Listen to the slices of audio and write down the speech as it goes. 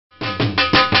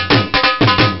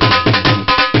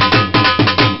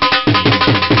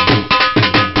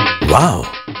Wow,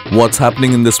 what's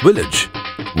happening in this village?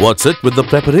 What's it with the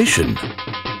preparation?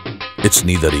 It's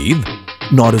neither Eid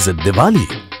nor is it Diwali.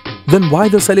 Then why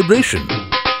the celebration?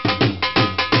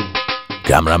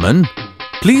 Cameraman,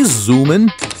 please zoom in.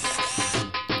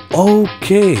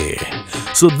 Okay,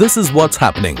 so this is what's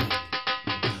happening.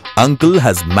 Uncle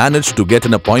has managed to get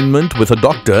an appointment with a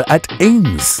doctor at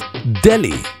AIIMS,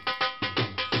 Delhi.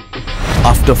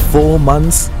 After 4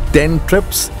 months, 10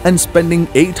 trips and spending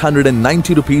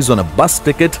 890 rupees on a bus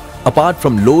ticket, apart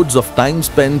from loads of time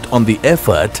spent on the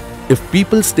effort, if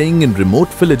people staying in remote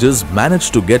villages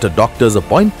manage to get a doctor's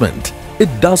appointment, it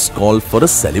does call for a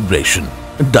celebration,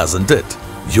 doesn't it?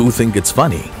 You think it's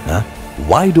funny, huh?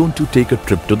 Why don't you take a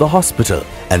trip to the hospital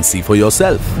and see for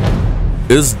yourself?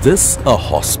 Is this a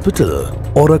hospital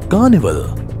or a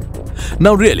carnival?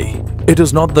 Now really, it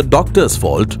is not the doctor's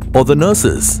fault or the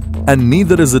nurses, and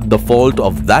neither is it the fault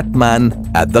of that man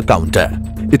at the counter.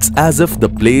 It's as if the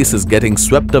place is getting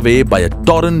swept away by a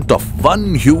torrent of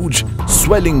one huge,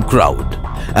 swelling crowd,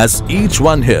 as each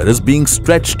one here is being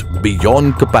stretched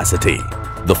beyond capacity.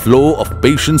 The flow of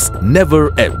patients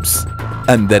never ebbs,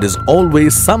 and there is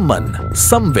always someone,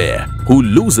 somewhere, who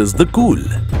loses the cool.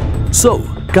 So,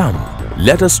 come,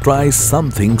 let us try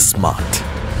something smart.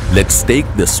 Let's take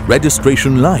this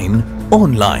registration line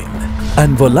online.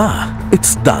 And voila,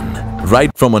 it's done.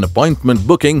 Right from an appointment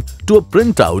booking to a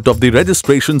printout of the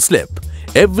registration slip,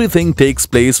 everything takes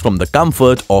place from the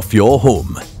comfort of your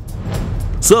home.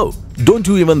 So, don't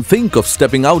you even think of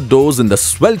stepping outdoors in the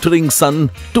sweltering sun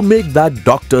to make that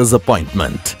doctor's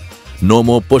appointment. No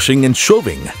more pushing and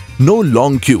shoving, no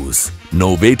long queues,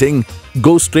 no waiting.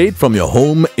 Go straight from your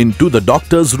home into the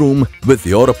doctor's room with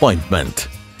your appointment.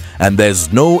 And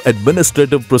there's no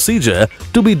administrative procedure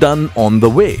to be done on the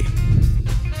way.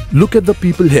 Look at the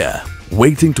people here,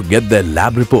 waiting to get their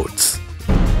lab reports.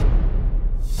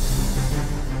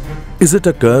 Is it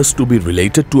a curse to be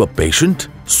related to a patient?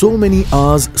 So many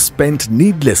hours spent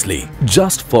needlessly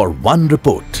just for one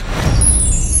report.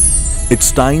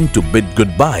 It's time to bid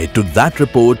goodbye to that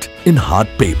report in hard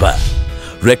paper.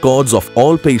 Records of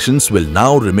all patients will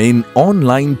now remain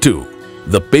online too.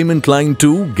 The payment line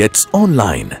too gets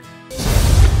online.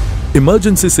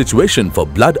 Emergency situation for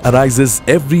blood arises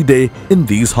every day in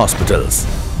these hospitals.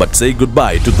 But say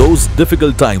goodbye to those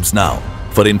difficult times now.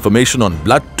 For information on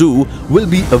blood too will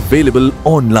be available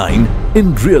online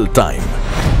in real time.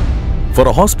 For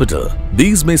a hospital,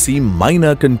 these may seem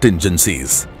minor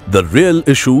contingencies. The real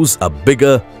issues are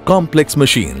bigger, complex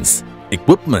machines,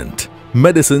 equipment,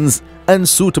 medicines, and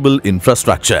suitable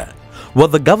infrastructure.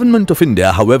 What the Government of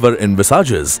India, however,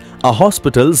 envisages are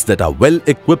hospitals that are well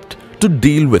equipped to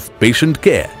deal with patient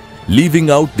care, leaving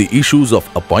out the issues of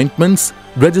appointments,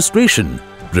 registration,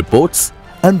 reports,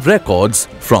 and records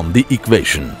from the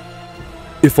equation.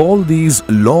 If all these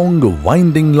long,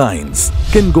 winding lines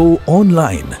can go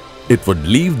online, it would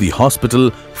leave the hospital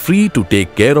free to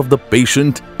take care of the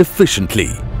patient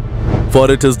efficiently. For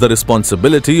it is the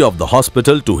responsibility of the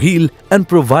hospital to heal and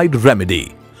provide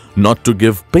remedy, not to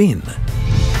give pain.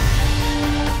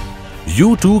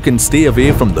 You too can stay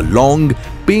away from the long,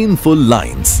 painful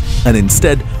lines and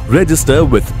instead register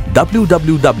with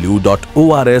www.ors.gov.in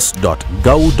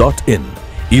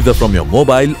either from your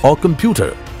mobile or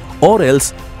computer, or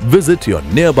else visit your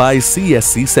nearby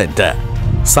CSC center.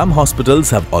 Some hospitals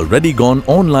have already gone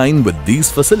online with these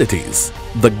facilities.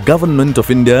 The Government of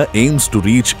India aims to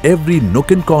reach every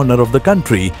nook and corner of the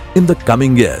country in the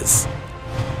coming years.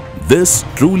 This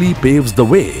truly paves the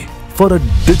way for a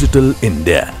digital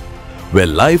India, where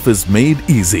life is made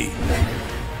easy,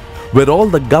 where all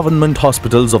the government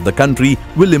hospitals of the country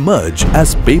will emerge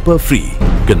as paper-free,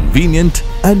 convenient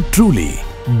and truly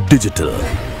digital.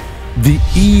 The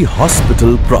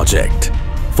e-Hospital project,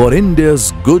 for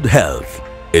India's good health,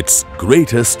 its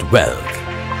greatest wealth.